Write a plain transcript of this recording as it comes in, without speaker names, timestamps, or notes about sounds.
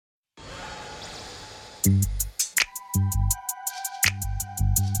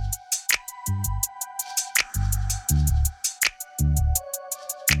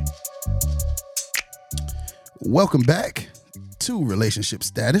Welcome back to Relationship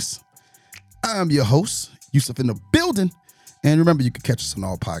Status. I'm your host, Yusuf in the building. And remember, you can catch us on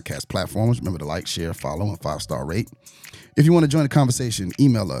all podcast platforms. Remember to like, share, follow, and 5-star rate. If you want to join the conversation,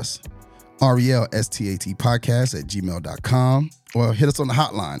 email us, relstatpodcast@gmail.com, or hit us on the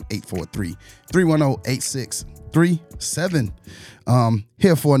hotline, 843-310-8637.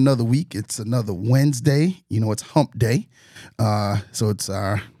 Here for another week. It's another Wednesday. You know, it's hump day. So it's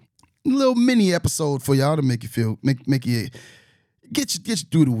our little mini episode for y'all to make you feel, make you get you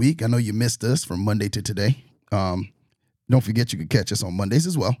through the week. I know you missed us from Monday to today. Don't forget you can catch us on Mondays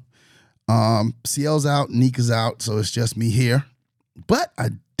as well. CL's out, Nika's out, so it's just me here. But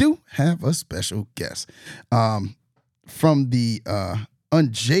I do have a special guest from the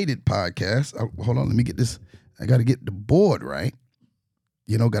Unjaded podcast. Hold on, let me get this. I got to get the board right.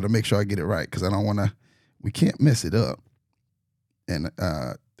 You know, got to make sure I get it right because I don't want to. We can't mess it up. And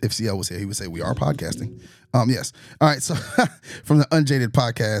if CL was here, he would say we are podcasting. Yes. All right. So from the Unjaded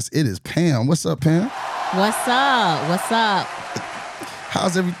podcast, it is Pam. What's up, Pam? What's up? What's up?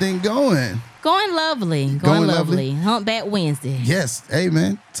 How's everything going? Going lovely. Going lovely. Humpback Wednesday. Yes. Hey,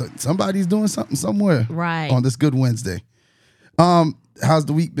 man. So somebody's doing something somewhere. Right. On this good Wednesday. How's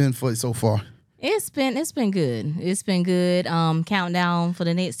the week been for you so far? It's been good. It's been good. Countdown for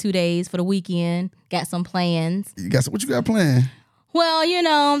the next 2 days for the weekend. Got some plans. What you got planned? Well, you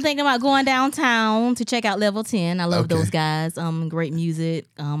know, I'm thinking about going downtown to check out Level 10. I love those guys. Great music.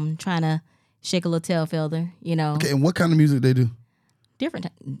 Trying to shake a little tail feather, you know. Okay, and what kind of music they do? Different.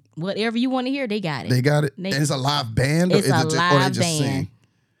 Whatever you want to hear, they got it. They got it? And it's a live band? It's a live or they just band. Sing?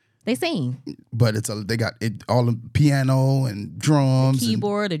 They sing. But they got it all the piano and drums. The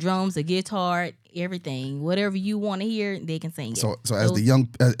keyboard, the drums, the guitar, everything. Whatever you want to hear, they can sing it. So as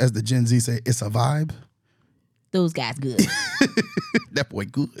the Gen Z say, it's a vibe? Those guys good. That boy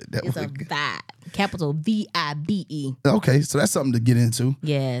good. It's a vibe. Capital VIBE. Okay, so that's something to get into.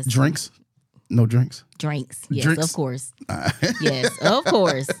 Yes. Drinks? No drinks? Drinks. Yes, Drinks? of course. Yes, of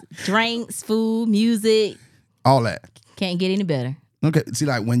course. Drinks, food, music. All that. Can't get any better. Okay. See,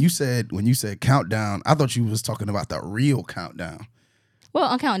 like when you said countdown, I thought you was talking about the real countdown. Well,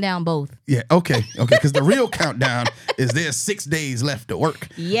 I'm counting down both. Yeah, okay. Because the real countdown is there's 6 days left to work.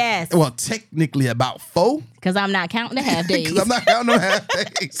 Yes. Well, technically about 4. Because I'm not counting the half days. Because I'm not counting the half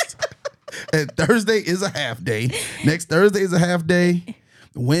days. And Thursday is a half day. Next Thursday is a half day.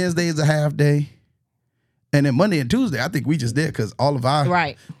 Wednesday is a half day. And then Monday and Tuesday, I think we just did because all of our,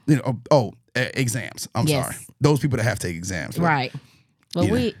 right. Exams. I'm Yes. sorry. Those people that have to take exams. Right. But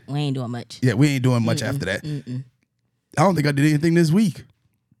Yeah. we ain't doing much. Yeah, we ain't doing much after that. I don't think I did anything this week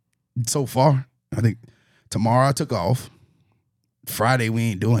so far. I think tomorrow I took off. Friday we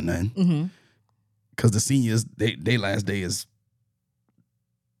ain't doing nothing. Because the seniors, they last day is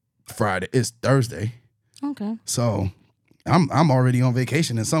Friday. It's Thursday. Okay. So I'm already on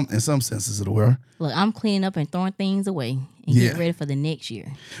vacation in some senses of the word. Look, I'm cleaning up and throwing things away and getting ready for the next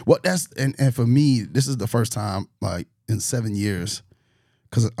year. Well, and for me, this is the first time like in 7 years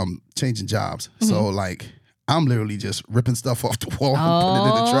because I'm changing jobs. So like I'm literally just ripping stuff off the wall and putting it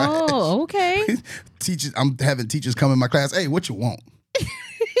in the trash. Oh, okay. I'm having teachers come in my class. Hey, what you want?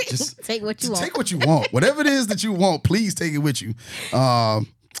 Just take what you want. Take what you want. Whatever it is that you want, please take it with you. I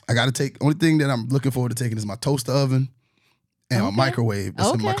got to take. Only thing that I'm looking forward to taking is my toaster oven and my microwave.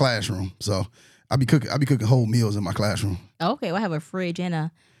 It's in my classroom. So I be cooking whole meals in my classroom. Okay, well, I have a fridge and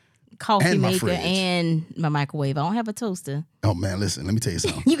a coffee maker and my microwave. I don't have a toaster. Oh man, listen, let me tell you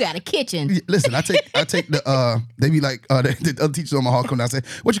something. You got a kitchen. Listen, I take the they be like the other teachers on my hall come down and say,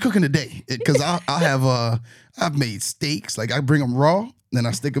 "What you cooking today?" Because I've made steaks. Like I bring them raw, then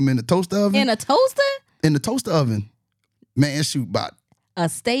I stick them in the toaster oven. In a toaster? In the toaster oven. Man, shoot, about a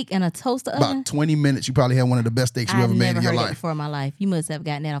steak in a toaster oven? About 20 minutes, you probably had one of the best steaks you ever made in your life. I've never heard that before in my life. You must have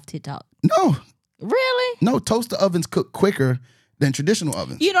gotten that off TikTok. No. Really? No, toaster ovens cook quicker than traditional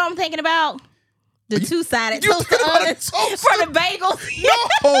ovens. You know what I'm thinking about? The two-sided toaster ovens for the bagels. No,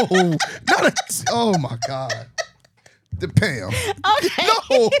 oh my God. The Pam.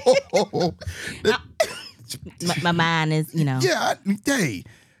 No. My mind is, Yeah, hey.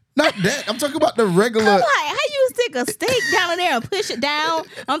 Not that. I'm talking about the regular. I'm like, how you stick a steak down in there and push it down?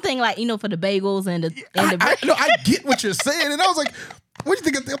 I'm thinking like, for the bagels and the. I get what you're saying, and I was like, what do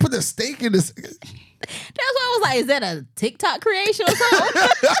you think? They'll put the steak in this. That's why I was like, is that a TikTok creation or something?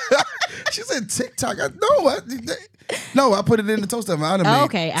 She said TikTok. No, I put it in the toaster oven. I know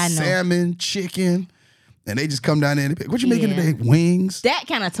salmon, chicken, and they just come down there and pick, what you making today? Wings. That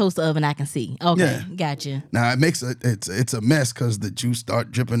kind of toaster oven I can see. Okay, gotcha. Now it makes it's a mess because the juice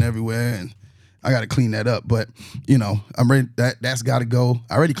start dripping everywhere, and I got to clean that up. But I'm ready. That's got to go.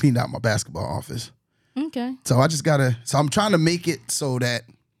 I already cleaned out my basketball office. Okay. So I just gotta. So I'm trying to make it so that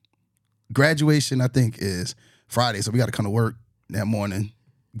graduation I think is Friday. So we got to come to work that morning.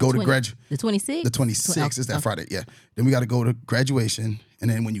 Go to graduate. The 26th? The 26th is that Friday, yeah. Then we got to go to graduation. And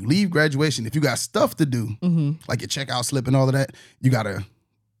then when you leave graduation, if you got stuff to do, like your checkout slip and all of that, you got to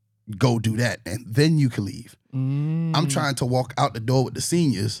go do that. And then you can leave. I'm trying to walk out the door with the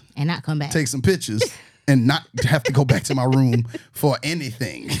seniors. And not come back. Take some pictures and not have to go back to my room for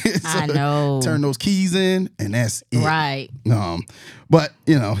anything. So I know. Turn those keys in and that's it. Right. But,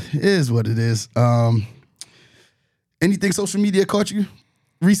 it is what it is. Anything social media caught you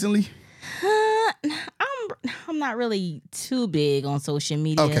recently? I'm not really too big on social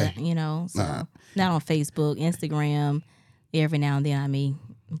media, Okay. So not on Facebook, Instagram. Every now and then I may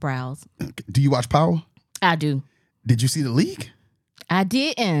browse. Okay. Do you watch Power? I do. Did you see the leak? I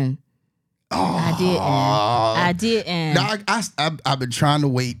didn't. Oh, I didn't. No, I've been trying to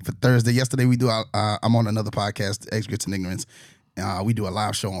wait for Thursday. Yesterday we do. I'm on another podcast, Experts in Ignorance. We do a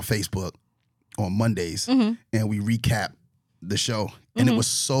live show on Facebook on Mondays, and we recap the show. And it was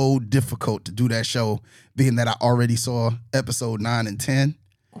so difficult to do that show, being that I already saw episode 9 and 10.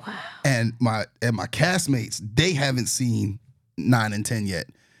 Wow. And my castmates, they haven't seen 9 and 10 yet.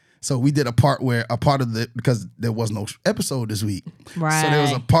 So we did a part of the, because there was no episode this week. Right. So there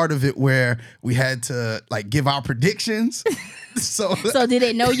was a part of it where we had to give our predictions. So did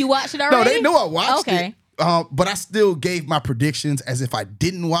they know you watched it already? No, they knew I watched it. Okay. But I still gave my predictions as if I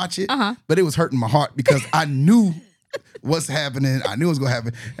didn't watch it. But it was hurting my heart because I knew what's happening. I knew it was gonna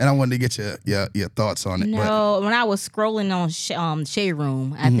happen, and I wanted to get your thoughts on it. No, when I was scrolling on Shade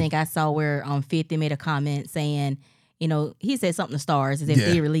Room, I think I saw where 50 made a comment saying, he said something to Stars as if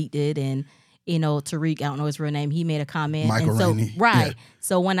they leaked it, and Tariq, I don't know his real name, he made a comment. Michael Rainey. Right. Yeah.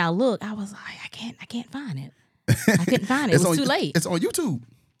 So when I looked, I was like, I can't find it. I couldn't find it. It was too late. It's on YouTube.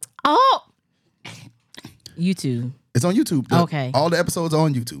 Oh, YouTube. It's on YouTube. Okay. All the episodes are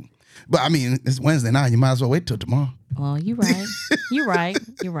on YouTube. But I mean, it's Wednesday night. You might as well wait till tomorrow. Well, you're right.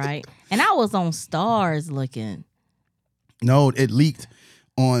 You're right. And I was on Stars looking. No, it leaked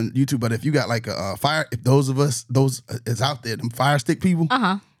on YouTube. But if you got like a fire, if those is out there, them Fire Stick people,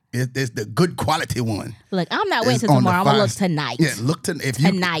 it's the good quality one. Look, I'm not waiting till tomorrow. I'm gonna look tonight. Yeah, look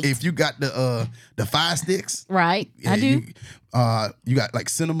tonight. If you got the Fire Sticks, right? Yeah, I do. You got like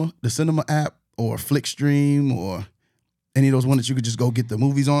the Cinema app or Flickstream or any of those ones that you could just go get the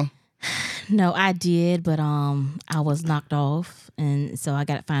movies on. No, I did, but I was knocked off, and so I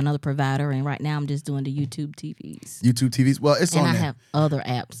got to find another provider. And right now, I'm just doing the YouTube TVs. YouTube TVs. Well, it's on there. And I have other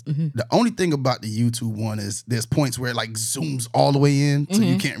apps. The only thing about the YouTube one is there's points where it like zooms all the way in, so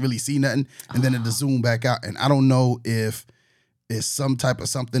you can't really see nothing, and then it'll zoom back out. And I don't know if it's some type of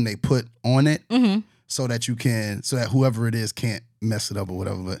something they put on it so that whoever it is can't mess it up or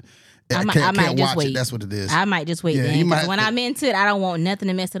whatever. But I might just wait. That's what it is. I might just wait. Yeah, then, when I'm into it, I don't want nothing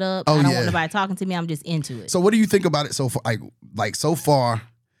to mess it up. I don't want nobody talking to me. I'm just into it. So what do you think about it so far? Like so far,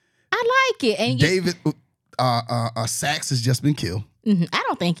 I like it. And David Saxe has just been killed. I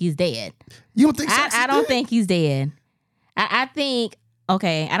don't think he's dead. You don't think Saxe is dead? I don't think he's dead. I think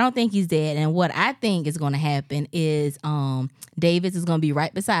I don't think he's dead. And what I think is going to happen is Davis is going to be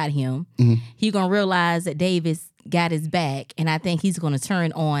right beside him. He's going to realize that Davis got his back, and I think he's going to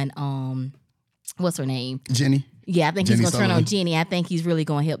turn on what's her name? Jenny. Yeah, I think he's going to turn on Jenny. I think he's really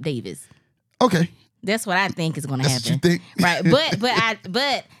going to help Davis. Okay. That's what I think is going to happen. What you think?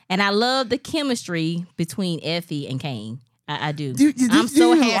 Right, and I love the chemistry between Effie and Kane. I do. I'm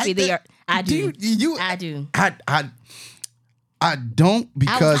so happy they are. I do. I do. I don't,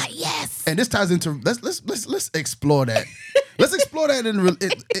 because I was like, yes. And this ties into let's explore that. Let's explore that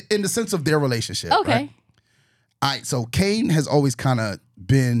in the sense of their relationship. Okay. Right? All right, so Kane has always kind of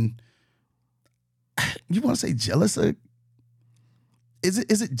been, you want to say jealous of, is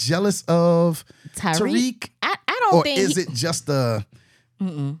it jealous of Tariq? I don't think, or is it just a?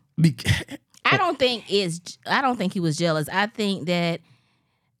 I don't think he was jealous. I think that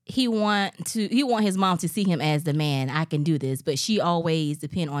he want his mom to see him as the man. I can do this, but she always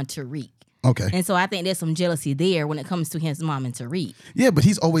depend on Tariq. Okay. And so I think there's some jealousy there when it comes to his mom and Tariq. Yeah, but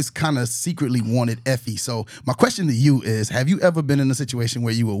he's always kind of secretly wanted Effie. So my question to you is, have you ever been in a situation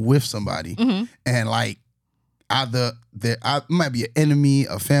where you were with somebody and like either there might be an enemy,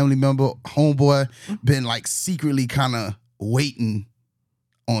 a family member, homeboy, been like secretly kind of waiting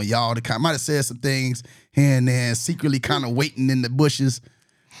on y'all to might have said some things here and there, secretly kind of waiting in the bushes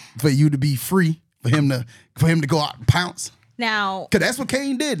for you to be free? for him to go out and pounce? Now, Because that's what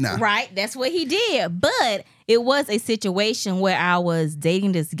Cain did now. right, that's what he did. But it was a situation where I was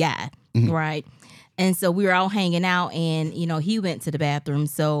dating this guy, right? And so we were all hanging out, and he went to the bathroom.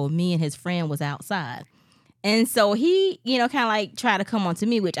 So me and his friend was outside. And so he, kind of like tried to come on to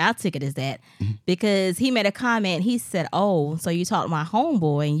me, which I took it as that, because he made a comment. He said, "Oh, so you talked to my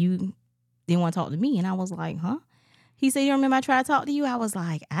homeboy and you didn't want to talk to me?" And I was like, "Huh?" He said, "You remember I tried to talk to you?" I was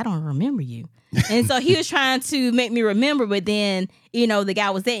like, "I don't remember you." And so he was trying to make me remember, but then, the guy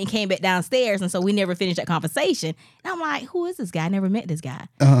was there and came back downstairs. And so we never finished that conversation. And I'm like, who is this guy? I never met this guy.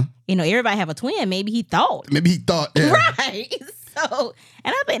 Uh-huh. Everybody have a twin. Maybe he thought. Yeah. Right. So,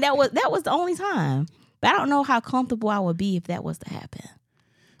 and I think that was the only time. But I don't know how comfortable I would be if that was to happen.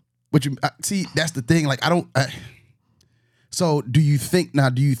 But see, that's the thing. Like, so do you think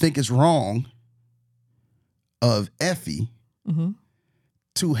it's wrong of Effie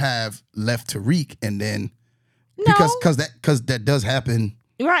to have left Tariq and then No. because that does happen?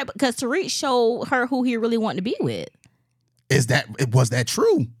 Right, because Tariq showed her who he really wanted to be with. Was that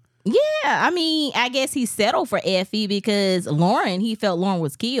true? Yeah, I mean, I guess he settled for Effie because he felt Lauren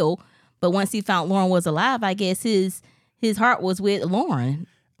was killed. But once he found Lauren was alive, I guess his heart was with Lauren.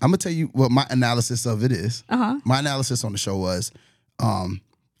 I'm gonna tell you what my analysis of it is. Uh-huh. My analysis on the show was,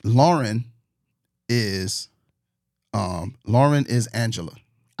 Lauren is Angela.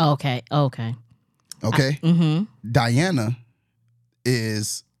 Okay. Okay. Diana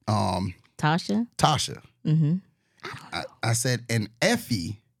is Tasha. Mm-hmm. I said, and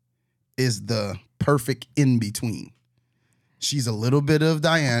Effie is the perfect in between. She's a little bit of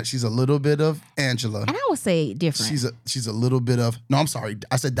Diana. She's a little bit of Angela. And I would say different. She's a little bit of, no, I'm sorry.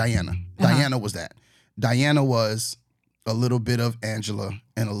 I said Diana. Diana was that. Diana was a little bit of Angela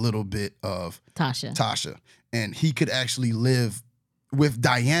and a little bit of Tasha. And he could actually live with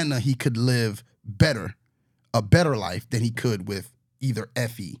Diana. He could live a better life than he could with either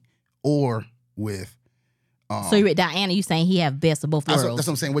Effie or with. So with Diana, you saying he have best of both worlds? That's what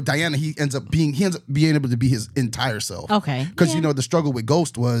I'm saying. With Diana, he ends up being able to be his entire self. Okay. Because the struggle with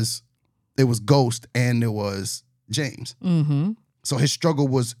Ghost was, it was Ghost and it was James. Mm-hmm. So his struggle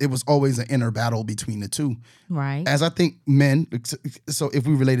was always an inner battle between the two. Right. As I think men, so if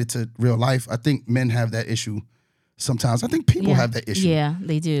we relate it to real life, I think men have that issue. Sometimes I think people have that issue. Yeah,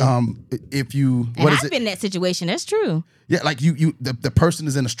 they do. If you, I've been in that situation. That's true. Yeah, like the person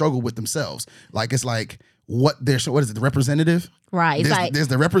is in a struggle with themselves. Like it's like what is it? The representative, right? There's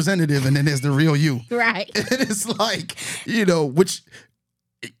the representative, and then there's the real you, right? And it's like which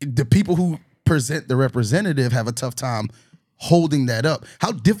the people who present the representative have a tough time holding that up.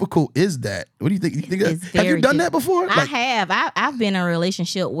 How difficult is that? What do you think? Have you done that before? I have. I've been in a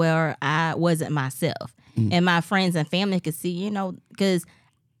relationship where I wasn't myself. And my friends and family could see, because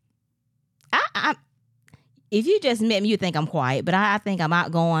I if you just met me, you think I'm quiet, but I think I'm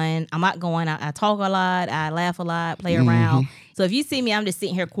outgoing. I talk a lot. I laugh a lot, play around. So if you see me, I'm just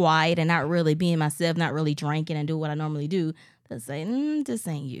sitting here quiet and not really being myself, not really drinking and do what I normally do. They'll say, this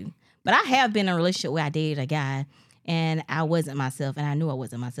ain't you. But I have been in a relationship where I dated a guy and I wasn't myself, and I knew I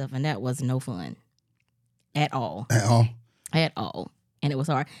wasn't myself, and that was no fun at all. At all. And it was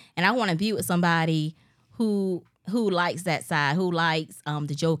hard. And I want to be with somebody who likes that side, who likes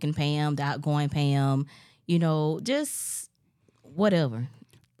the joking Pam, the outgoing Pam, just whatever.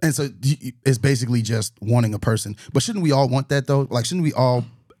 And so it's basically just wanting a person. But shouldn't we all want that though? Like, shouldn't we all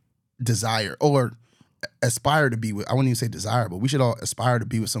desire or aspire to be with, I wouldn't even say desire, but we should all aspire to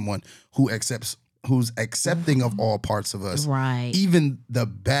be with someone who's accepting of all parts of us. Right. Even the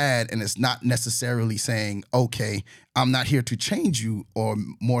bad, and it's not necessarily saying, okay, I'm not here to change you, or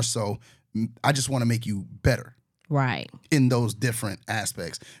more so, I just want to make you better. Right. In those different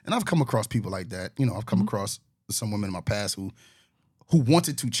aspects. And I've come across people like that. I've come across some women in my past who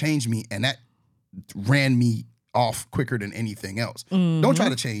wanted to change me, and that ran me off quicker than anything else. Don't try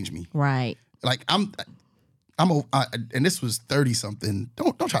to change me. Right. Like and this was 30 something.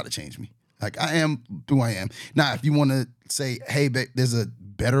 Don't try to change me. Like I am who I am. Now, if you want to say, hey, babe, there's a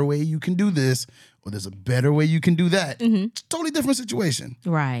better way you can do this, or there's a better way you can do that, it's a totally different situation.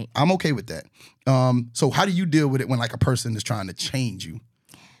 Right. I'm okay with that. So how do you deal with it when like a person is trying to change you?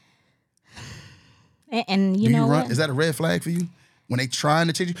 And you know what? Is that a red flag for you when they trying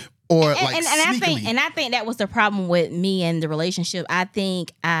to change you? Or sneakily? I think that was the problem with me and the relationship. I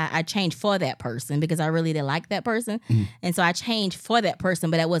think I changed for that person because I really didn't like that person. And so I changed for that person,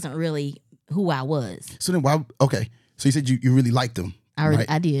 but that wasn't really who I was. So then why? Okay. So you said you really liked them.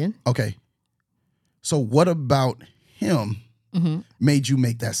 I did. Okay. So what about him made you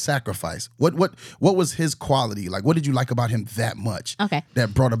make that sacrifice? What was his quality? Like, what did you like about him that much? Okay.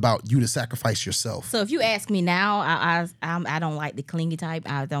 That brought about you to sacrifice yourself? So if you ask me now, I don't like the clingy type.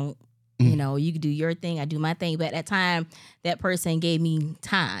 I don't. You know, you can do your thing, I do my thing. But at that time, that person gave me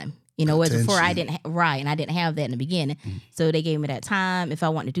time. You know, whereas before I didn't and I didn't have that in the beginning. So they gave me that time. If I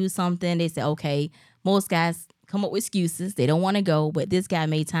want to do something, they said, okay. Most guys come up with excuses. They don't want to go, but this guy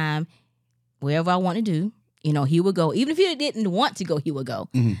made time. Wherever I want to do, you know, he would go. Even if he didn't want to go, he would go.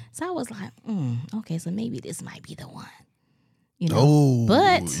 So I was like, okay, so maybe this might be the one. You know,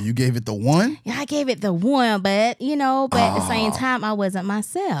 but you gave it the one? Yeah, I gave it the one, but at the same time, I wasn't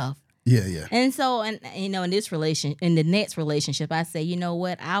myself. Yeah. And so, in the next relationship, I say, you know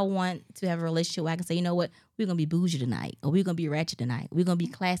what? I want to have a relationship where I can say, you know what? We're going to be bougie tonight, or we're going to be ratchet tonight. We're going to be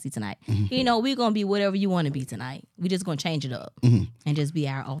classy tonight. You know, we're going to be whatever you want to be tonight. We're just going to change it up and just be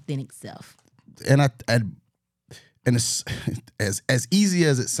our authentic self. And it's, as easy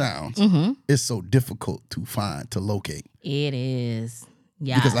as it sounds, it's so difficult to locate. It is.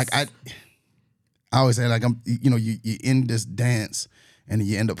 Yeah. Because like I always say, like, you in this dance and then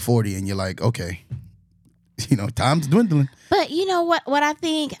you end up 40 and you're like, okay, time's dwindling. But you know what I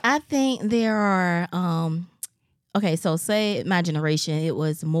think? I think there are okay, so say my generation, it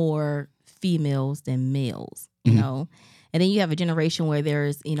was more females than males, you know. And then you have a generation where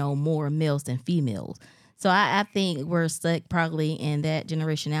there's, more males than females. So I think we're stuck probably in that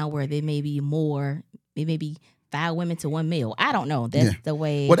generation now where there may be more, maybe 5 women to 1 male. I don't know. That's the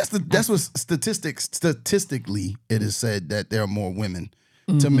way. Well, that's what statistically it is said, that there are more women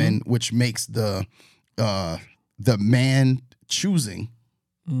to men, which makes the man choosing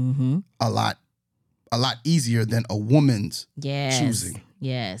a lot easier than a woman's choosing.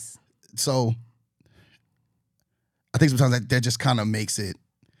 Yes. So I think sometimes that just kind of makes it,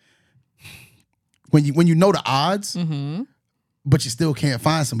 when you know the odds, but you still can't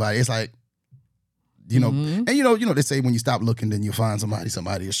find somebody. It's like, and they say when you stop looking, then you'll find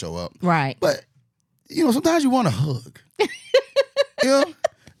somebody will show up. Right. But sometimes you want a hug.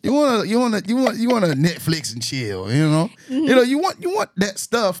 You want to Netflix and chill. You want that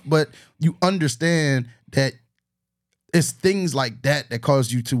stuff, but you understand that it's things like that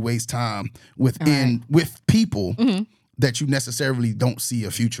cause you to waste time with people that you necessarily don't see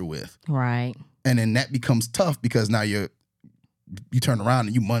a future with. Right. And then that becomes tough because now you turn around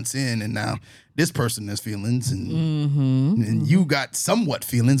and you months in, and now this person has feelings, and you got somewhat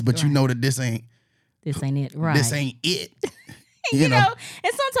feelings, but you know that this ain't it. Right. This ain't it. you know,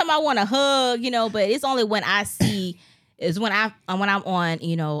 and sometimes I want to hug, but it's only when I see is when I'm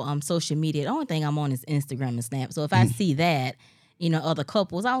on, social media. The only thing I'm on is Instagram and Snap. So if I see that, other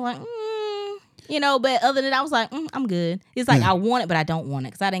couples, I'm like, but other than that, I was like, I'm good. It's like I want it, but I don't want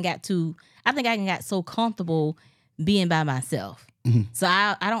it because I think I got so comfortable being by myself. So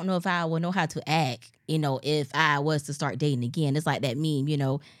I don't know if I will know how to act, if I was to start dating again. It's like that meme,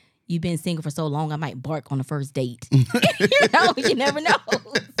 you've been single for so long, I might bark on the first date. You never know. So,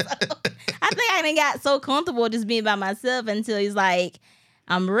 I think I done got so comfortable just being by myself until he's like,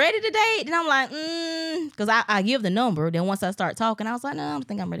 I'm ready to date. And I'm like, because I give the number. Then once I start talking, I was like, no, I don't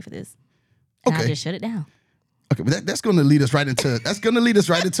think I'm ready for this. And I just shut it down. Okay, but that's going to lead us right into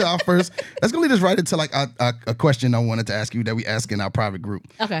our first. That's going to lead us right into like a question I wanted to ask you that we ask in our private group.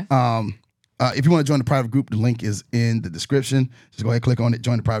 Okay. If you want to join the private group, the link is in the description. Just go ahead, click on it,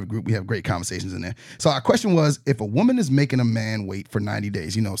 join the private group. We have great conversations in there. So our question was, if a woman is making a man wait for 90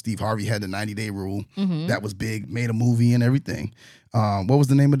 days, Steve Harvey had the 90-day rule. That was big, made a movie and everything. What was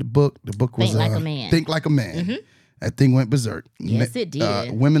the name of the book? The book was Think Like a Man. Think Like a Man. That thing went berserk. Yes, it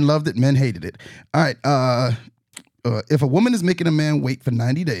did. Women loved it, men hated it. All right. If a woman is making a man wait for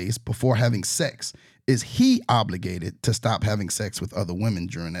 90 days before having sex, is he obligated to stop having sex with other women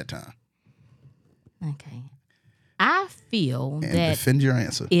during that time? Okay. I feel and that defend your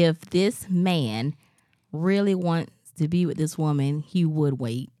answer. If this man really wants to be with this woman, he would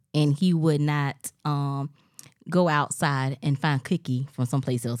wait, and he would not go outside and find cookie from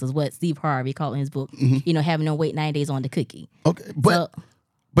someplace else, is what Steve Harvey called in his book, having no wait 90 days on the cookie. Okay,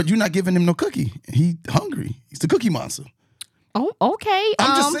 but you're not giving him no cookie. He hungry. He's the cookie monster. Oh, okay.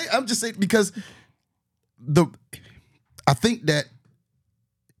 I'm just saying because I think that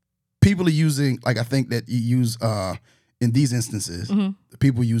people are using, like, I think that you use in these instances,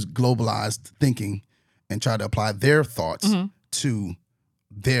 people use globalized thinking and try to apply their thoughts to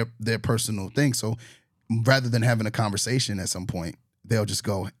their personal thing. So rather than having a conversation at some point, they'll just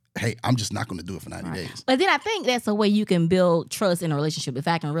go, hey, I'm just not going to do it for 90 days. But then I think that's a way you can build trust in a relationship. If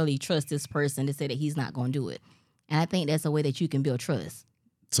I can really trust this person to say that he's not going to do it. And I think that's a way that you can build trust.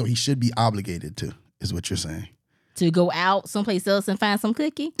 So he should be obligated to, is what you're saying. To go out someplace else and find some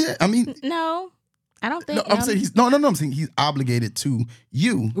cookie? Yeah, I mean, No, I don't think. no, I'm saying I'm saying he's obligated to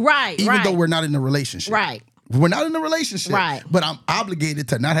you, Right, even though we're not in a relationship. right. We're not in a relationship, Right. But I'm obligated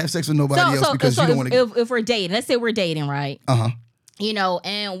to not have sex with nobody else because you don't want to. If we're dating, let's say we're dating, right? You know,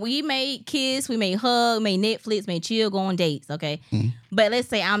 and we may kiss, we may hug, may Netflix, may chill, go on dates, okay? But let's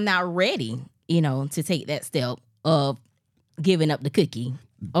say I'm not ready, you know, to take that step of giving up the cookie,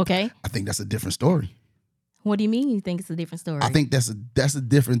 okay? I think that's a different story. What do you mean? You think it's a different story? I think that's a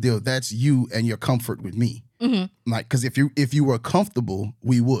different deal. That's you and your comfort with me. Like, because if you were comfortable,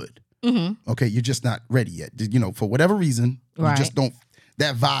 we would. Okay, you're just not ready yet. You know, for whatever reason, you just don't.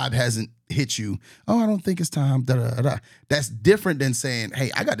 That vibe hasn't hit you. Oh, I don't think it's time. Da, da, da, da. That's different than saying,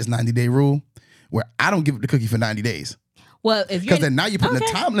 "Hey, I got this 90-day rule where I don't give up the cookie for 90 days." Well, if you're Because then now you're putting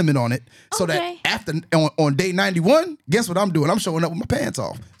a time limit on it, so that after on day 91, guess what I'm doing? I'm showing up with my pants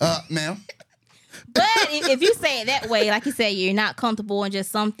off, ma'am. But if you say it that way, like you said, you're not comfortable and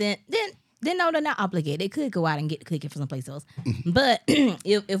just something, then no, they're not obligated. They could go out and get the cookie from someplace else. But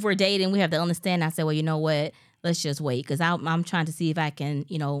if we're dating, we have to understand. I said, well, you know what? Let's just wait, because I'm trying to see if I can,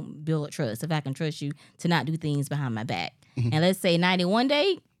 you know, build trust. If I can trust you to not do things behind my back. And let's say 91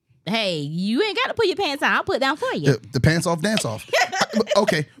 day, hey, you ain't got to put your pants on. I'll put it down for you. The pants off, dance off.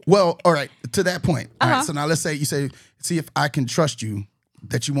 Okay, well, all right. To that point, all right. So now let's say you say, see if I can trust you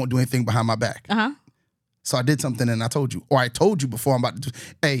that you won't do anything behind my back. So I did something and I told you, or I told you before I'm about to do,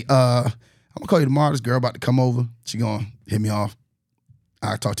 hey, I'm gonna call you tomorrow. This girl about to come over. She gonna hit me off.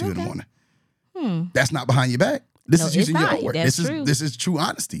 I'll talk to you in the morning. That's not behind your back. This is using your own word. That's true. This is true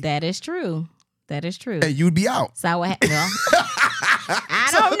honesty. That is true. That is true. And you'd be out. So what? Well, I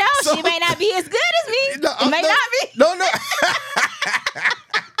don't know. She may not be as good as me. No, it may not be. No.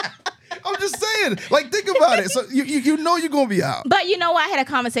 I'm just saying. Like, think about it. So you know you're gonna be out. But you know, I had a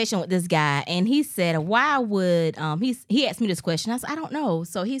conversation with this guy, and he said, "Why would he asked me this question?" I said, "I don't know."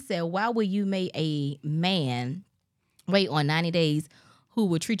 So he said, "Why would you make a man wait on 90 days who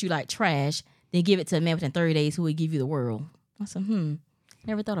would treat you like trash, then give it to a man within 30 days who would give you the world?" I said,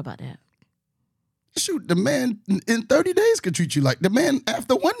 never thought about that. Shoot, the man in 30 days could treat you like, the man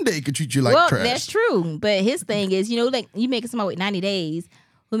after 1 day could treat you like trash. Well, that's true. But his thing is, you know, like you making somebody wait 90 days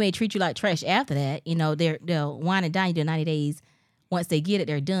who may treat you like trash after that. You know, they'll wine and dine you to 90 days. Once they get it,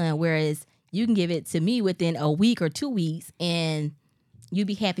 they're done. Whereas you can give it to me within a week or 2 weeks and you'd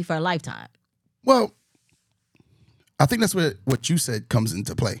be happy for a lifetime. Well, I think that's where what you said comes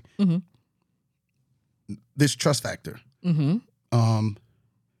into play. This trust factor. Some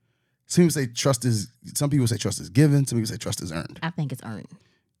people say trust is given. Some people say trust is earned. I think it's earned.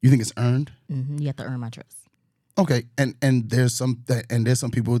 You think it's earned? You have to earn my trust. Okay, and there's some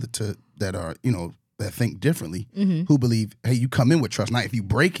people that are, you know, that think differently, who believe, hey, you come in with trust. Now, if you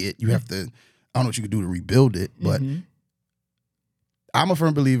break it, you have to. I don't know what you can do to rebuild it, but I'm a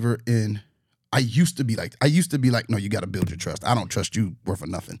firm believer in. I used to be like, no, you got to build your trust. I don't trust you worth of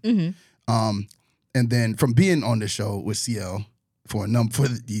nothing. And then from being on the show with CL for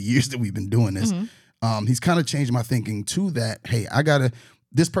the years that we've been doing this, he's kind of changed my thinking to that. Hey,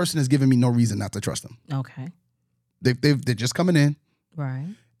 this person has given me no reason not to trust them. Okay. They're just coming in. Right.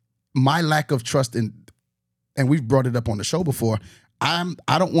 My lack of trust and we've brought it up on the show before. I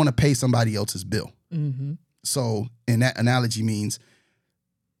don't want to pay somebody else's bill. So in that analogy means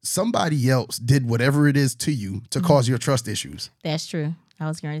somebody else did whatever it is to you to cause your trust issues. That's true. I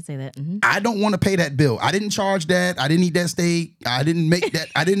was going to say that. I don't want to pay that bill. I didn't charge that. I didn't eat that steak. I didn't make that.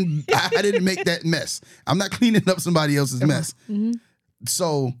 I didn't make that mess. I'm not cleaning up somebody else's mess.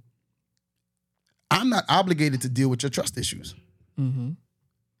 So I'm not obligated to deal with your trust issues. I'm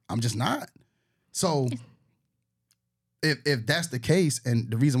just not. So if that's the case, and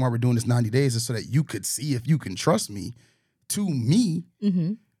the reason why we're doing this 90 days is so that you could see if you can trust me, to me,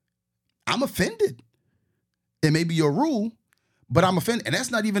 I'm offended. It may be your rule, but I'm offended. And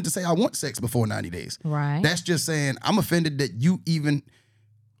that's not even to say I want sex before 90 days. Right. That's just saying I'm offended that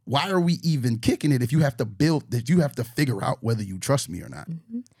why are we even kicking it if you have to figure out whether you trust me or not?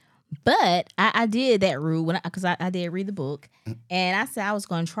 But I did that rule because I did read the book, and I said I was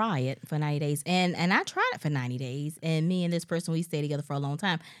going to try it for 90 days. And I tried it for 90 days, and me and this person, we stayed together for a long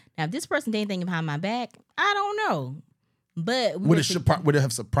time. Now, if this person did anything behind my back, I don't know. But would it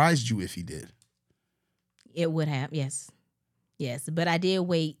have surprised you if he did? It would have, yes. Yes, but I did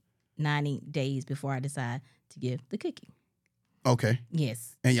wait 90 days before I decided to give the cookie. Okay.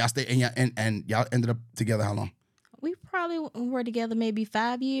 Yes. And y'all stayed, and y'all ended up together how long? We probably were together maybe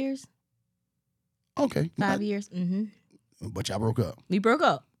 5 years. Okay. 5 years. But y'all broke up. We broke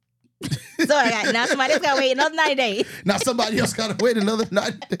up. So now somebody else got to wait another 90 days. Now somebody else got to wait another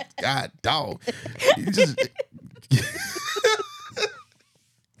 90 days. God, dog.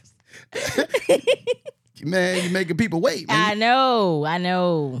 Man, you're making people wait, I man.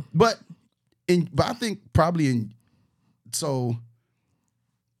 know. But I think probably so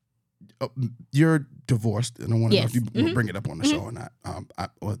you're divorced, and I want to know if you bring it up on the show or not.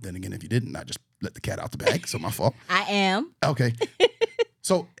 Well, then again, if you didn't, I just let the cat out the bag, so my fault. I am. Okay.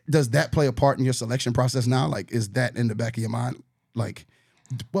 So does that play a part in your selection process now? Like, is that in the back of your mind? Like,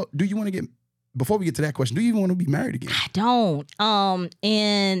 well, do you want to before we get to that question, do you even want to be married again? I don't.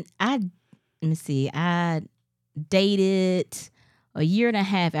 And let me see. I dated a year and a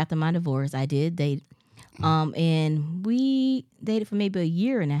half after my divorce. I did date. And we dated for maybe a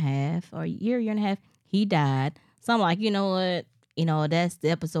year and a half. He died. So I'm like, you know what? That's the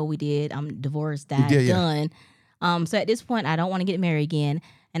episode we did. I'm divorced, died, done. So at this point, I don't want to get married again.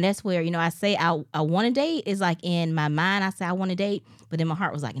 And that's where, I say I want to date. Is like in my mind, I say I want to date. But then my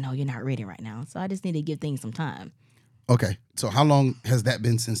heart was like, no, you're not ready right now. So I just need to give things some time. Okay. So how long has that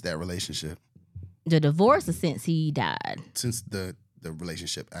been since that relationship? The divorce is since he died. Since the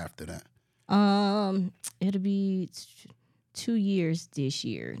relationship after that? It'll be 2 years this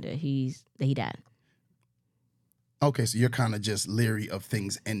year that he died. Okay, so you're kind of just leery of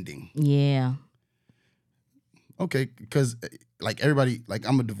things ending. Yeah. Okay, because like everybody, like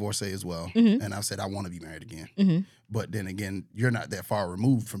I'm a divorcee as well, and I've said I want to be married again. But then again, you're not that far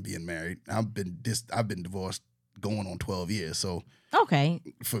removed from being married. I've been divorced going on 12 years. So okay,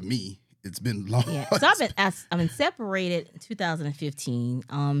 for me, it's been long. Yeah. So I've been separated in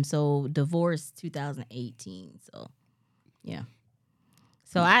 2015. So divorced 2018. So yeah.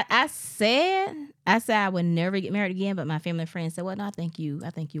 So I said I would never get married again, but my family and friends said, well, no, I think you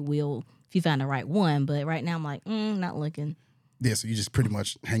will if you find the right one. But right now I'm like, not looking. Yeah, so you're just pretty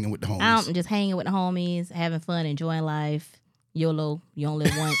much hanging with the homies. I'm just hanging with the homies, having fun, enjoying life. YOLO, you only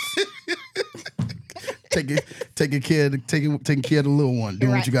live once. taking care of the little one,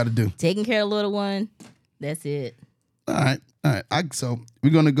 doing what you got to do. Taking care of the little one. That's it. All right. So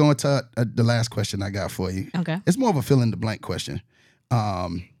we're gonna go into the last question I got for you. Okay. It's more of a fill in the blank question. I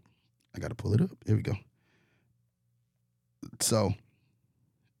got to pull it up. Here we go. So,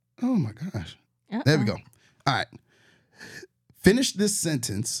 oh my gosh. There we go. All right. Finish this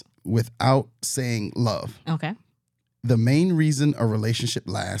sentence without saying love. Okay. The main reason a relationship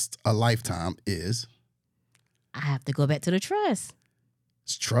lasts a lifetime is? I have to go back to the trust.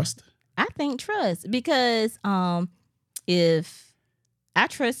 It's trust? I think trust. Because if I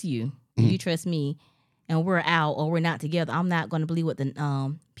trust you, you trust me, and we're out or we're not together, I'm not going to believe what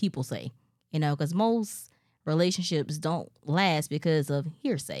the people say. Because most relationships don't last because of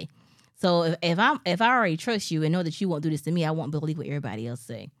hearsay. So if I already trust you and know that you won't do this to me, I won't believe what everybody else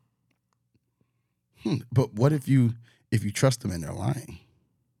say. But what if you trust them and they're lying?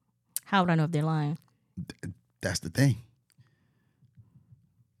 How would I know if they're lying? That's the thing.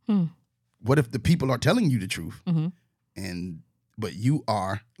 What if the people are telling you the truth, but you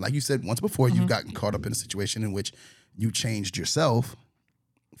are, like you said once before, you've gotten caught up in a situation in which you changed yourself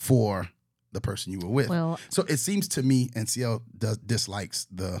for the person you were with. Well, so it seems to me, and CL dislikes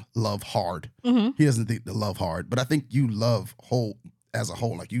the love hard. He doesn't think the love hard, but I think you love whole as a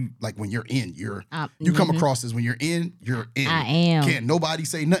whole. Like when you're in, you come across as when you're in, you're in. I am. Can't nobody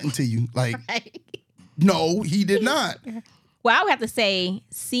say nothing to you. Like, right. No, he did not. Well, I would have to say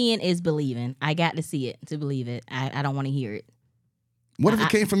seeing is believing. I got to see it to believe it. I don't want to hear it. What if it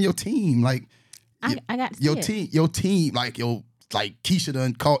came from your team? Like, I got to see your team, like Keisha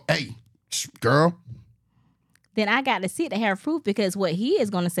done called, hey, girl. Then I got to see it to have proof, because what he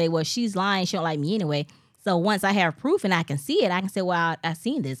is going to say, well, she's lying. She don't like me anyway. So once I have proof and I can see it, I can say, well, I've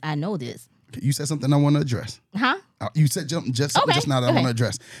seen this. I know this. You said something I want to address. Huh? You said something just now that I want to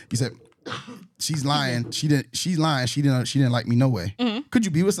address. You said she's lying. She's lying. She didn't like me no way. Could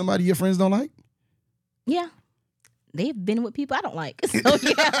you be with somebody your friends don't like? Yeah. They've been with people I don't like. So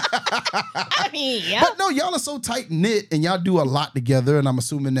yeah. I mean, yeah. But no, y'all are so tight knit and y'all do a lot together. And I'm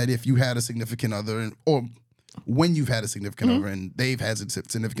assuming that if you had a significant other, or when you've had a significant other and they've had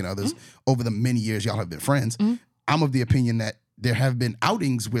significant others over the many years y'all have been friends, I'm of the opinion that there have been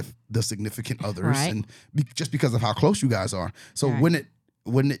outings with the significant others, and just because of how close you guys are. So wouldn't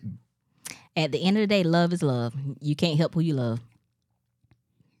it? At the end of the day, love is love. You can't help who you love.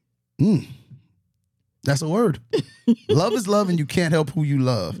 That's a word. Love is love, and you can't help who you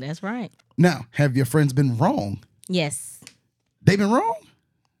love. That's right. Now, have your friends been wrong? Yes. They've been wrong?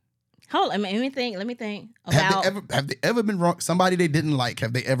 Hold on. Let me think. About... Have they ever been wrong? Somebody they didn't like,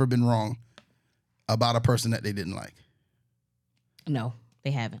 have they ever been wrong about a person that they didn't like? No,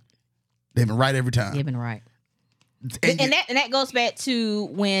 they haven't. They've been right every time. They've been right. And that goes back to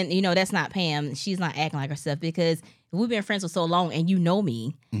when, that's not Pam. She's not acting like herself, because we've been friends for so long and you know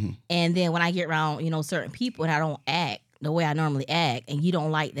me. Mm-hmm. And then when I get around, certain people and I don't act the way I normally act, and you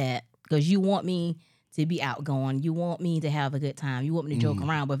don't like that because you want me to be outgoing. You want me to have a good time. You want me to joke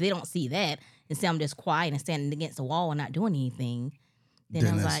around. But if they don't see that and say I'm just quiet and standing against the wall and not doing anything, then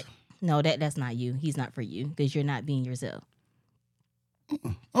I was like, no, that's not you. He's not for you because you're not being yourself.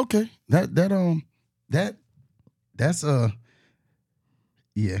 Okay. That's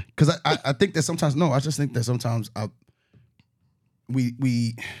yeah. Because I think that sometimes, no, I just think that sometimes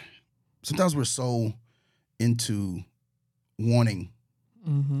we sometimes we're so into wanting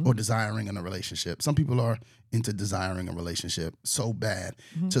or desiring in a relationship. Some people are into desiring a relationship so bad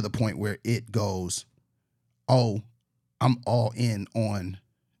to the point where it goes, oh, I'm all in on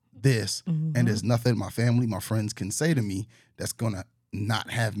this, and there's nothing my family, my friends can say to me that's gonna not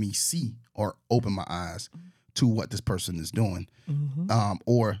have me see or open my eyes to what this person is doing,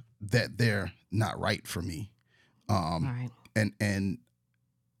 or that they're not right for me. Right. And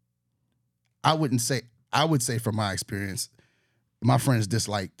I would say from my experience, my friends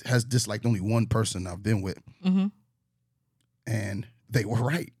has disliked only one person I've been with, and they were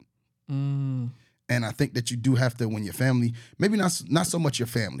right. And I think that you do have to, when your family, maybe not so much your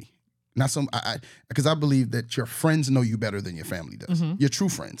family, because I believe that your friends know you better than your family does. Your true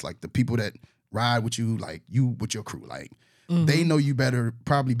friends, like the people that ride with you, like you with your crew, like they know you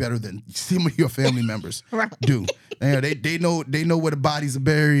probably better than some of your family members do. They know where the bodies are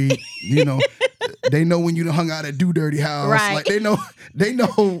buried. They know when you done hung out at Do Dirty House. Right. Like they know.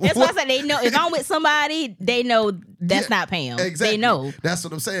 That's why I said they know. If I'm with somebody, they know that's not Pam. Exactly. They know. That's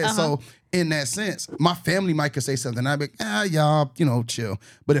what I'm saying. So in that sense, my family might could say something. I'd be like, y'all, chill.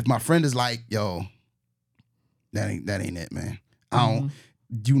 But if my friend is like, yo, that ain't it, man.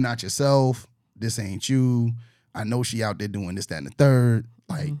 You not yourself. This ain't you. I know she out there doing this, that, and the third.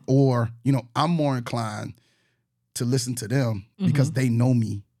 Like, or, I'm more inclined to listen to them because they know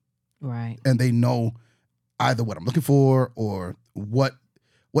me. Right. And they know either what I'm looking for or what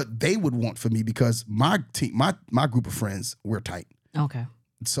they would want for me, because my team, my group of friends, we're tight. Okay.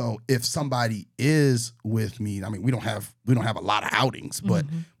 So if somebody is with me, I mean, we don't have a lot of outings, but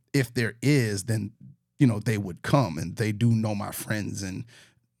if there is, then they would come, and they do know my friends, and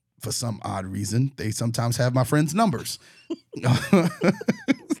for some odd reason, they sometimes have my friends' numbers.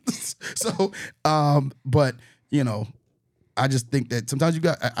 So, but I just think that sometimes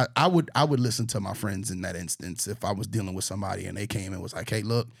I would listen to my friends in that instance if I was dealing with somebody and they came and was like, hey,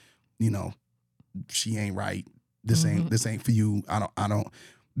 look, she ain't right. This ain't for you. I don't,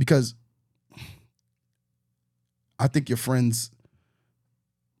 because I think your friends,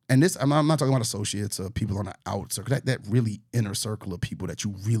 and this, I'm not talking about associates or people on the out circle, that really inner circle of people that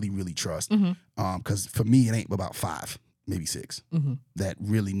you really, really trust. Because for me, it ain't about 5, maybe 6 that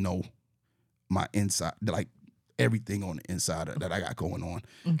really know my inside, like everything on the inside that I got going on.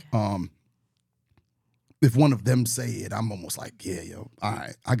 Okay. If one of them say it, I'm almost like, yeah, yo, all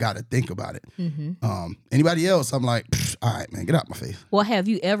right, I got to think about it. Anybody else, I'm like, all right, man, get out my face. Well, have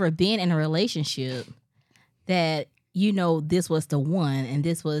you ever been in a relationship that this was the one and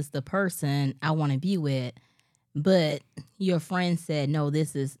this was the person I want to be with, but your friend said, no,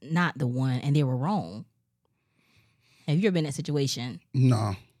 this is not the one, and they were wrong? Have you ever been in that situation?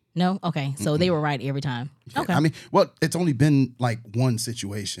 No. No? Okay. So they were right every time. Okay. I mean, well, it's only been like one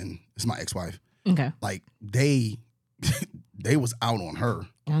situation. It's my ex-wife. Okay. Like they was out on her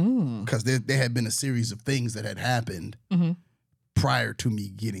because there had been a series of things that had happened prior to me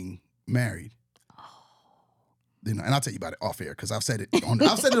getting married. And I'll tell you about it off air because I've said it on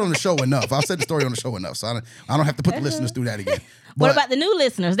the show enough. I've said the story on the show enough, so I don't have to put the listeners through that again. But, what about the new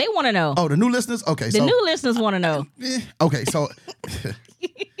listeners? They want to know. Oh, the new listeners? Okay, the new listeners want to know. Okay, so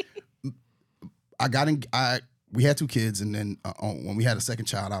we had 2 kids, and then when we had a second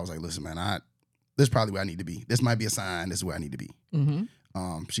child, I was like, listen, man, this is probably where I need to be. This might be a sign. This is where I need to be.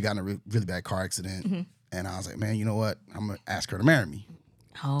 She got in a really bad car accident, and I was like, man, you know what? I'm gonna ask her to marry me.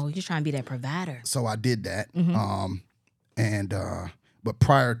 Oh, you're trying to be that provider. So I did that. But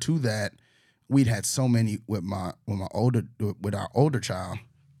prior to that, we'd had so many with our older child.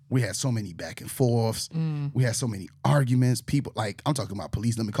 We had so many back and forths. We had so many arguments. People, like, I'm talking about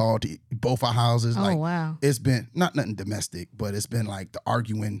police. Let me call to both our houses. Oh, like, wow. It's been nothing domestic, but it's been like the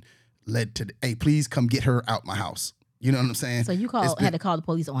arguing led to, hey, please come get her out my house. You know what I'm saying? So you had to call the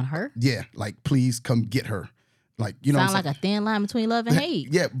police on her? Yeah, like, please come get her. Like, you know, sound like a thin line between love and hate.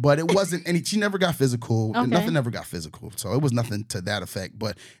 Yeah, but it wasn't any. She never got physical. Okay. Nothing ever got physical. So it was nothing to that effect.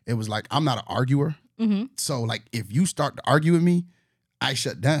 But it was like, I'm not an arguer. So like, if you start to argue with me, I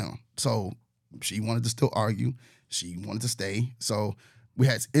shut down. So she wanted to still argue. She wanted to stay. So we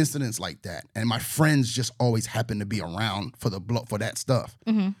had incidents like that. And my friends just always happened to be around for that stuff.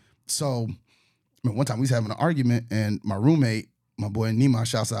 So one time we was having an argument, and my roommate, my boy Nima,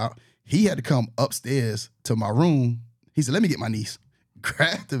 shouts out, he had to come upstairs to my room. He said, let me get my niece.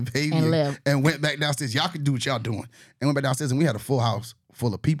 Grabbed the baby and went back downstairs. Y'all can do what y'all doing. And went back downstairs, and we had a full house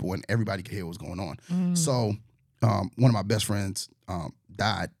full of people, and everybody could hear what was going on. So one of my best friends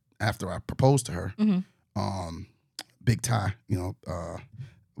died after I proposed to her. Big Ty,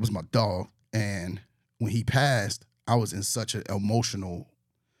 was my dog. And when he passed, I was in such an emotional,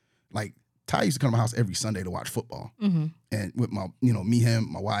 like, Ty used to come to my house every Sunday to watch football. And with my, me,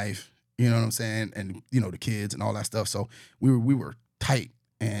 him, my wife, you know what I'm saying? And, the kids and all that stuff. So we were tight.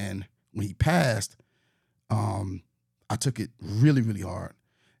 And when he passed, I took it really, really hard.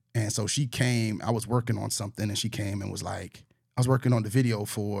 And so she came, I was working on something, and she came and was like, I was working on the video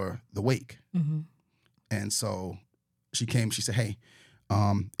for the wake. And so she came, she said, hey,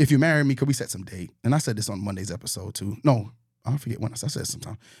 if you marry me, could we set some date? And I said this on Monday's episode too. No, I forget when I said it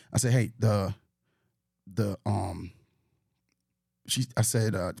sometime. I said, hey,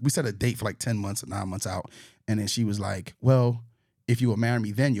 we set a date for like 10 months or 9 months out. And then she was like, well, if you will marry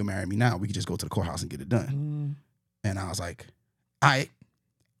me then, you'll marry me now. We could just go to the courthouse and get it done. And I was like,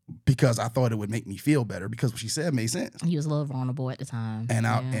 because I thought it would make me feel better, because what she said made sense. He was a little vulnerable at the time.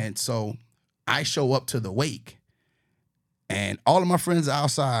 And so I show up to the wake, and all of my friends are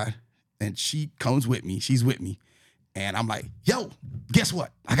outside, and she comes with me. She's with me. And I'm like, yo, guess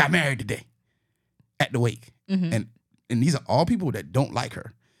what? I got married today at the wake. And these are all people that don't like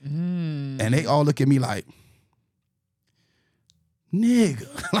her. And they all look at me like, nigga.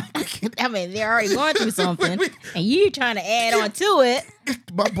 I mean, they're already going through something, and you trying to add on to it.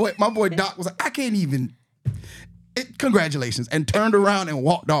 My boy Doc was like, I can't even. Congratulations, and turned around and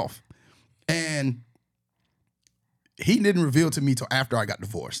walked off. And he didn't reveal to me till after I got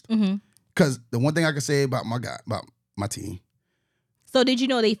divorced. Because the one thing I could say about my team. So did you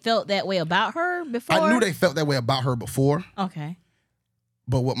know they felt that way about her before? I knew they felt that way about her before. Okay.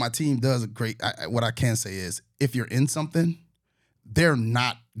 But what my team does what I can say is, if you're in something, they're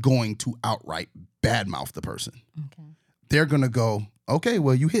not going to outright badmouth the person. Okay. They're going to go, okay,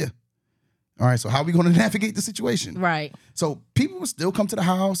 well, you here. All right, so how are we going to navigate the situation? Right. So people would still come to the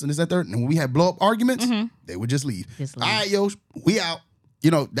house and this, that, third. And when we had blow-up arguments, they would just leave. All right, yo, we out.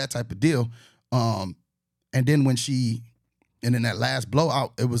 That type of deal. And then and in that last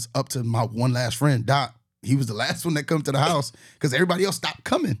blowout, it was up to my one last friend, Doc. He was the last one that come to the house because everybody else stopped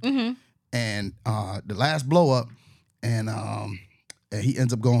coming. And the last blow up, and he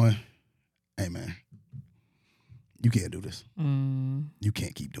ends up going, hey, man, you can't do this. You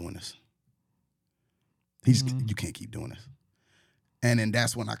can't keep doing this. You can't keep doing this. And then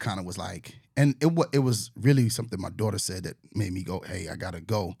that's when I kind of was like, and it was really something my daughter said that made me go, hey, I got to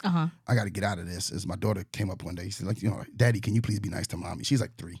go. I got to get out of this. As my daughter came up one day, she said, like, Daddy, can you please be nice to Mommy? She's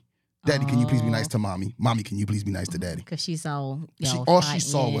like 3. Daddy, can you please be nice to Mommy? Mommy, can you please be nice to Daddy? Because she saw all she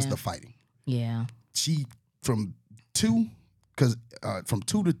saw was the fighting. Yeah. She, from 2 to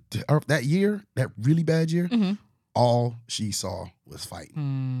that year, that really bad year, all she saw was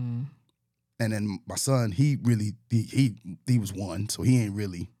fighting. And then my son, he was 1, so he ain't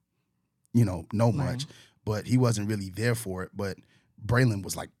really, know much. But he wasn't really there for it. But Braylon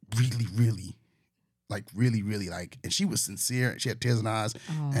was like really, really, like, and she was sincere. She had tears in her eyes.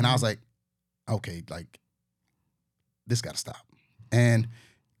 And I was like, okay, like, this got to stop. And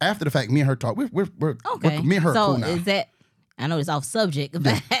after the fact, me and her talk, me and her are cool now. So is that, I know it's off subject,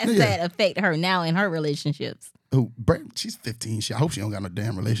 but has that affect her now in her relationships? She's 15. I hope she don't got no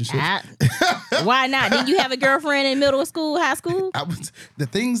damn relationships. Why not? Did you have a girlfriend in middle school, high school? The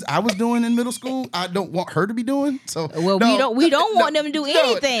things I was doing in middle school, I don't want her to be doing. So we don't want them to do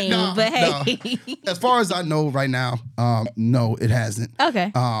anything. But hey, as far as I know right now, no, it hasn't.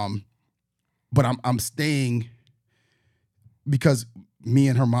 Okay. But I'm staying because me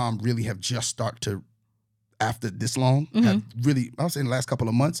and her mom really have just started to, after this long, have really, I would say in the last couple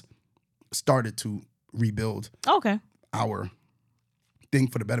of months, started to rebuild our thing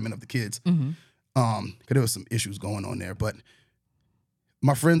for the betterment of the kids. Because there was some issues going on there. But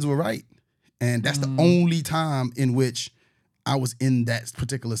my friends were right. And that's the only time in which I was in that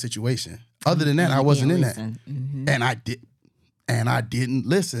particular situation. Other than that, I wasn't in that. And I didn't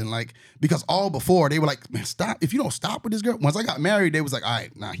listen. Like, because all before they were like, man, stop. If you don't stop with this girl. Once I got married, they was like, all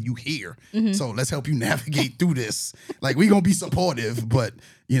right, now you here. So let's help you navigate through this. Like, we gonna be supportive, but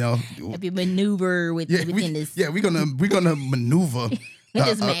help you maneuver within this. Yeah, we're gonna maneuver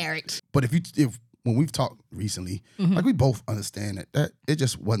this marriage. But if when we've talked recently, like, we both understand that it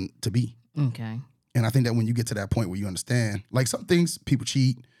just wasn't to be. Okay. And I think that when you get to that point where you understand, like some things, people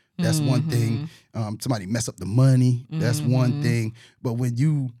cheat. That's one thing. Somebody mess up the money. That's one thing. But when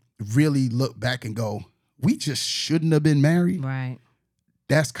you really look back and go, we just shouldn't have been married. Right.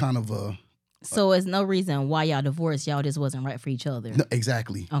 That's kind of a... So it's no reason why y'all divorced. Y'all just wasn't right for each other. No,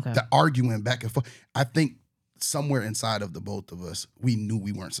 exactly. Okay. The arguing back and forth. I think somewhere inside of the both of us, we knew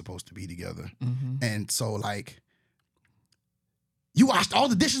we weren't supposed to be together. And so like, you washed all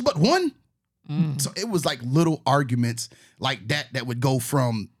the dishes but one? So it was like little arguments like that would go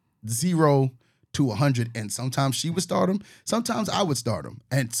from 0 to 100. And sometimes she would start them. Sometimes I would start them.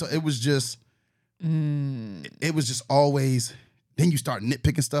 And so it was just, it was just always, then you start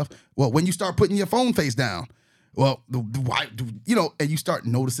nitpicking stuff. Well, when you start putting your phone face down, well, why, you know, and you start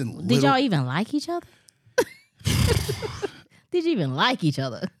noticing little. Did y'all even like each other? Did you even like each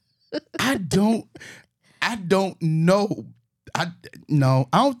other? I don't know. I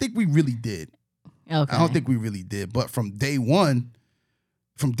don't think we really did. Okay. I don't think we really did. But from day one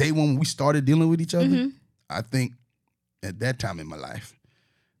when we started dealing with each other, I think at that time in my life,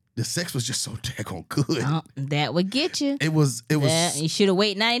 the sex was just so daggone good. That would get you. It was. You should have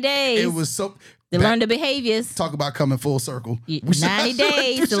waited 90 days. It was so. To learn the behaviors. Talk about coming full circle. 90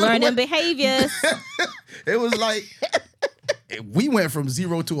 days to learn them behaviors. It was like we went from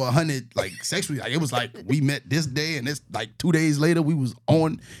 0 to 100 like sexually. Like it was like we met this day and it's like 2 days later we was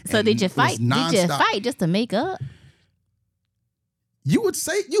on. So did you fight? Did you fight just to make up? You would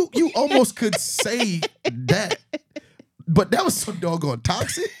say you almost could say that, but that was so doggone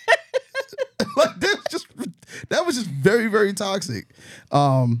toxic. Like that was just very, very toxic.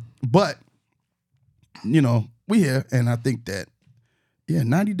 But you know, we here, and I think that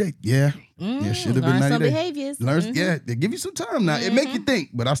 90 days. Yeah, should have been 90 days. Behaviors. Yeah, they give you some time now. It make you think,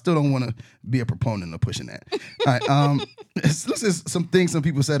 but I still don't want to be a proponent of pushing that. All right, listen, some things some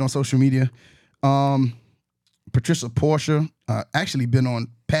people said on social media. Patricia Portia actually been on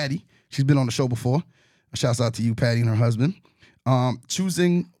Patty. She's been on the show before. Shouts out to you, Patty, and her husband.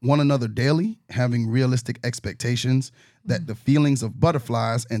 Choosing one another daily, having realistic expectations that the feelings of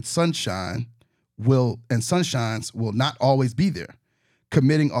butterflies and sunshines will not always be there.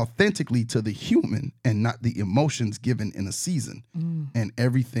 Committing authentically to the human and not the emotions given in a season, and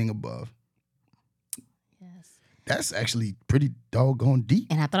everything above. Yes. That's actually pretty doggone deep.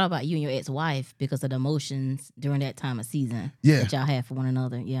 And I thought about you and your ex-wife because of the emotions during that time of season that y'all had for one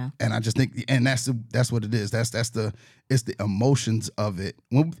another. Yeah. And I just think, and that's what it is. It's the emotions of it.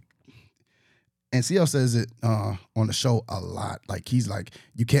 And CL says it on the show a lot. Like he's like,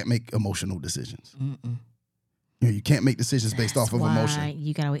 you can't make emotional decisions. You know, you can't make decisions based off of emotion.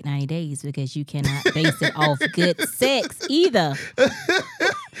 You gotta wait 90 days because you cannot base it off good sex either.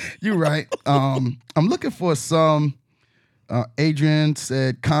 You're right. I'm looking for some. Adrian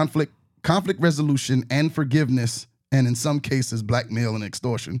said conflict resolution and forgiveness, and in some cases blackmail and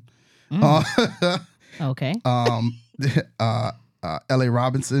extortion. Okay. L.A.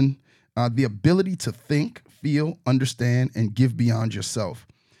 Robinson, the ability to think, feel, understand, and give beyond yourself.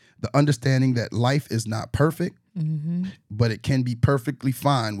 The understanding that life is not perfect, but it can be perfectly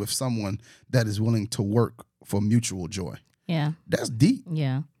fine with someone that is willing to work for mutual joy. Yeah. That's deep.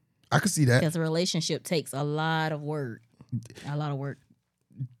 Yeah. I could see that. Because a relationship takes a lot of work. A lot of work.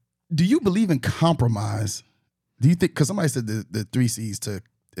 Do you believe in compromise? Do you think, because somebody said the 3 C's to,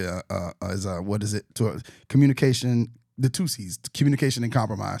 what is it? To communication, the 2 C's, communication and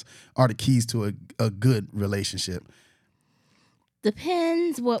compromise are the keys to a good relationship.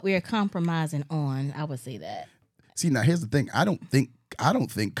 Depends what we're compromising on. I would say that. See, now here's the thing. I don't think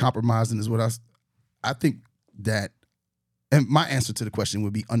compromising is what I think that, and my answer to the question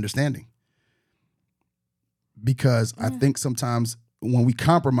would be understanding. Because I think sometimes when we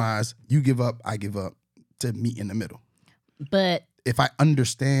compromise, you give up, I give up, to meet in the middle. But if I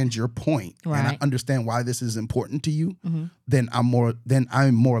understand your point and I understand why this is important to you, then I'm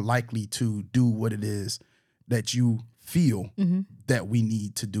more likely to do what it is that you feel that we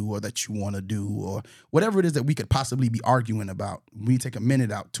need to do or that you want to do or whatever it is that we could possibly be arguing about. We take a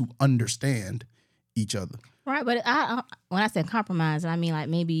minute out to understand each other. Right, but when I said compromise, I mean like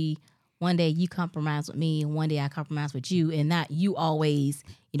maybe one day you compromise with me and one day I compromise with you, and not you always,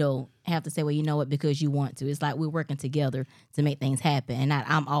 have to say, well, you know what, because you want to. It's like we're working together to make things happen, and not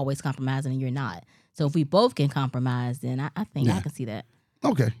I'm always compromising and you're not. So if we both can compromise, then I think I can see that.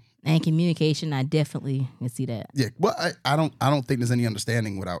 Okay. And communication, I definitely can see that. Yeah, well, I don't think there's any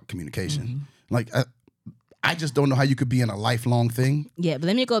understanding without communication. Like I just don't know how you could be in a lifelong thing. Yeah, but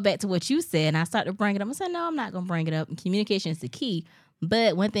let me go back to what you said, and I started to bring it up. I said, no, I'm not going to bring it up. Communication is the key.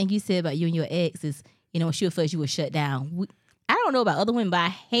 But one thing you said about you and your ex is, she would feel you were shut down. I don't know about other women, but I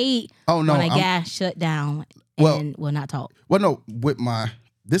hate Oh no, when a guy shut down Well- and will not talk. well, no,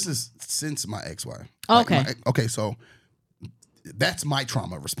 this is since my ex-wife. Okay. Okay, so that's my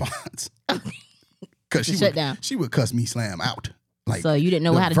trauma response. Because Shut down. she would cuss me slam out. Like, So you didn't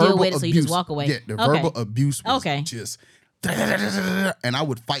know the how to deal verbal with it, so you just abuse- walk away. Yeah, the Okay. verbal abuse was Okay. just, and I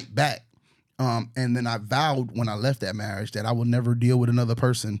would fight back. And then I vowed when I left that marriage that I will never deal with another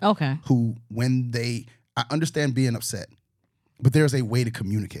person Okay. who, I understand being upset, but there's a way to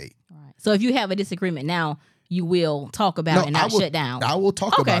communicate. Right. So if you have a disagreement now, you will talk about it and not shut down. I will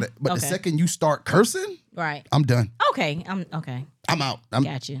talk Okay, about it, but the okay. second you start cursing, Right. I'm done. Okay. Okay. I'm out.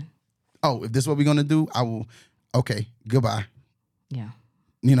 Gotcha. Oh, if this is what we're gonna do, I will. Okay, goodbye. Yeah.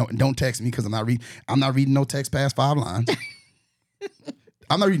 And don't text me because I'm not reading no text past 5 lines.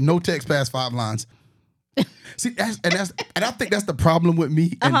 I'm not reading no text past 5 lines. See, and I think that's the problem with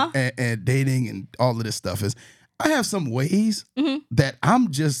me and dating and all of this stuff is I have some ways that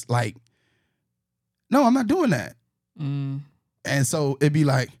I'm just like, no, I'm not doing that. Mm. And so it'd be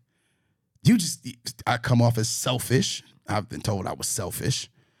like, I come off as selfish. I've been told I was selfish.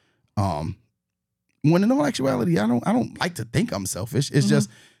 When in all actuality, I don't like to think I'm selfish. It's just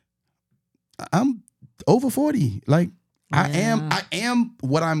I'm over 40. Like I am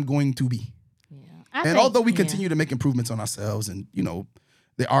what I'm going to be. Yeah. Although we continue to make improvements on ourselves, and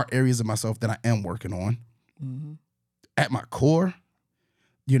there are areas of myself that I am working on. Mm-hmm. At my core,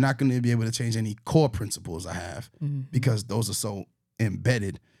 you're not going to be able to change any core principles I have because those are so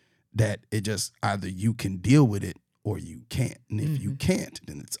embedded that it just either you can deal with it or you can't. And if you can't,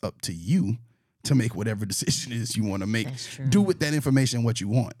 then it's up to you to make whatever decision it is you want to make. That's true. Do with that information what you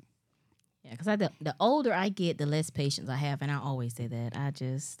want. Yeah, because the older I get, the less patience I have, and I always say that I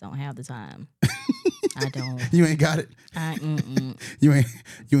just don't have the time. I don't. You ain't got it. You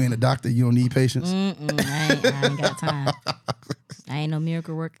ain't a doctor. You don't need patience. I ain't got time. I ain't no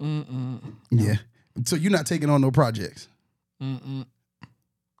miracle work. No. Yeah. So you're not taking on no projects.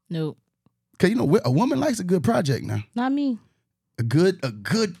 Nope. Cause a woman likes a good project now. Not me. A good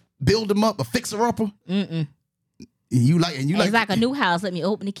build them up, a fixer upper. And you like It's like a new house. Let me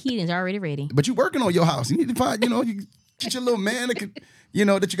open the key and it's already ready. But you working on your house. You need to find, you get your little man that can,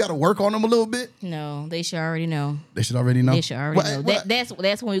 that you got to work on them a little bit. No, they should already know. They should already know. They should already know.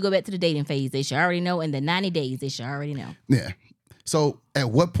 That's when we go back to the dating phase. They should already know. In the 90 days, they should already know. Yeah. So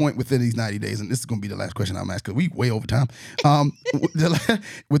at what point within these 90 days, and this is going to be the last question I'm asking, because we way over time.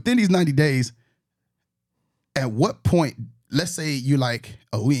 Within these 90 days, at what point, let's say you're like,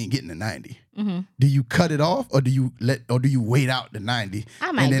 oh, we ain't getting to 90. Do you cut it off, or do you wait out the 90?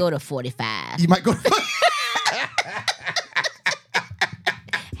 I might go to 45. You might go to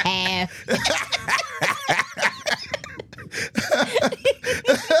half.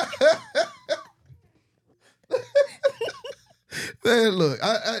 Man, look,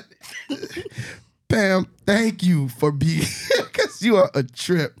 Pam, thank you for being here because you are a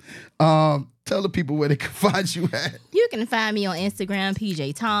trip. Tell the people where they can find you at. You can find me on Instagram,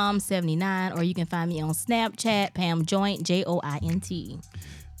 PJTom79, or you can find me on Snapchat, Pam Joint, JOINT.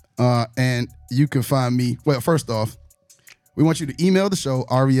 And you can find me, well, first off, we want you to email the show,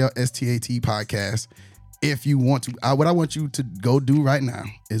 RELSTAT podcast. If you want to, what I want you to go do right now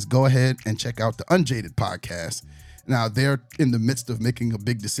is go ahead and check out the Unjaded podcast. Now, they're in the midst of making a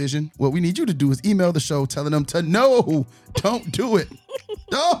big decision. What we need you to do is email the show telling them to no, don't do it.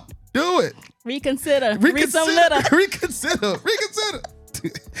 Don't do it. Reconsider. Read some letter. Reconsider.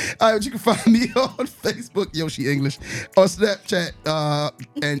 All right, you can find me on Facebook, Yoshi English, on Snapchat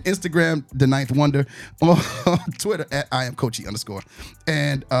and Instagram, The Ninth Wonder, on Twitter at @IamCoachy_.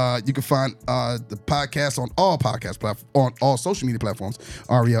 And you can find the podcast on all social media platforms,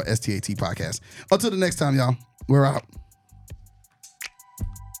 RELSTAT podcast. Until the next time, y'all, we're out.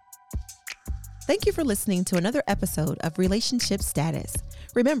 Thank you for listening to another episode of Relationship Status.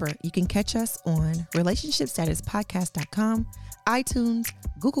 Remember, you can catch us on relationshipstatuspodcast.com, iTunes,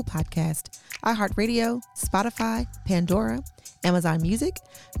 Google Podcast, iHeartRadio, Spotify, Pandora, Amazon Music,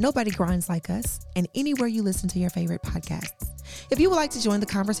 Nobody Grinds Like Us, and anywhere you listen to your favorite podcasts. If you would like to join the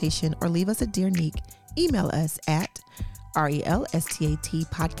conversation or leave us a Dear Neek, email us at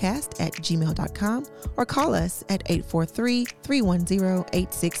relstatpodcast@gmail.com or call us at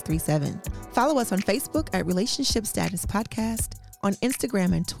 843-310-8637. Follow us on Facebook at Relationship Status Podcast, on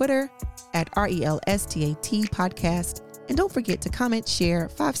Instagram and Twitter at RELSTAT Podcast. And don't forget to comment, share,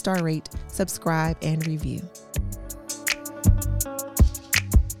 5-star rate, subscribe, and review.